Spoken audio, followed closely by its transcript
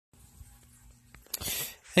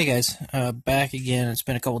Hey guys, back again. It's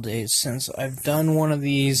been a couple days since I've done one of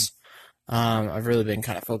these. I've really been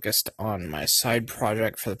kind of focused on my side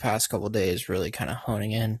project for the past couple days, really kind of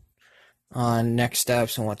honing in on next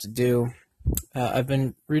steps and what to do. I've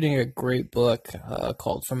been reading a great book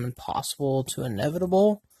called From Impossible to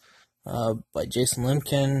Inevitable by Jason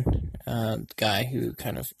Limkin, the guy who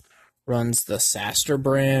kind of runs the SaaStr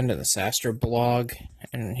brand and the SaaStr blog,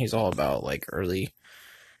 and he's all about like early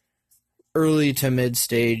to mid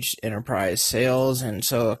stage enterprise sales. And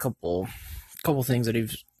so a couple things that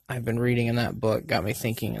I've been reading in that book got me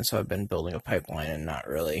thinking, and so I've been building a pipeline and not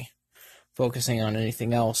really focusing on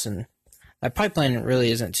anything else. And my pipeline really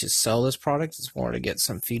isn't to sell this product, it's more to get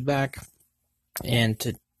some feedback and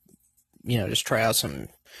to just try out some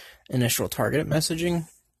initial target messaging.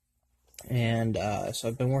 And so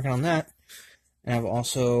I've been working on that. And I've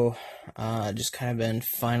also just kind of been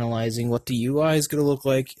finalizing what the UI is going to look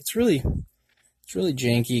like. It's really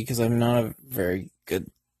janky because I'm not a very good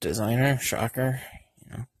designer. Shocker,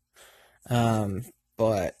 you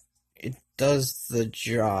but it does the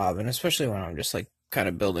job, and especially when I'm just like kind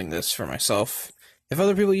of building this for myself. If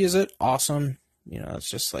other people use it, awesome. It's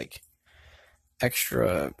just like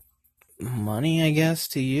extra money, I guess,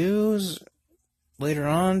 to use later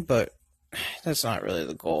on. But that's not really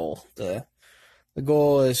the goal. The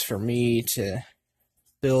goal is for me to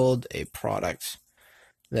build a product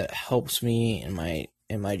that helps me in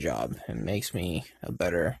my job and makes me a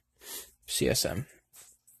better CSM.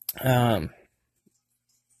 Um,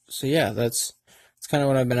 so yeah, that's kind of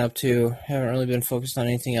what I've been up to. Haven't really been focused on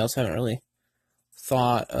anything else. Haven't really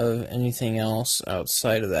thought of anything else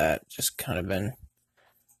outside of that. Just kind of been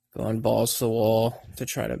going balls to the wall to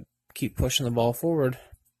try to keep pushing the ball forward.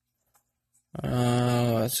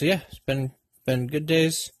 So yeah, it's been good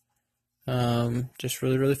days. Just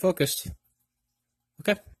really focused.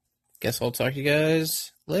 Okay, guess I'll talk to you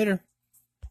guys later.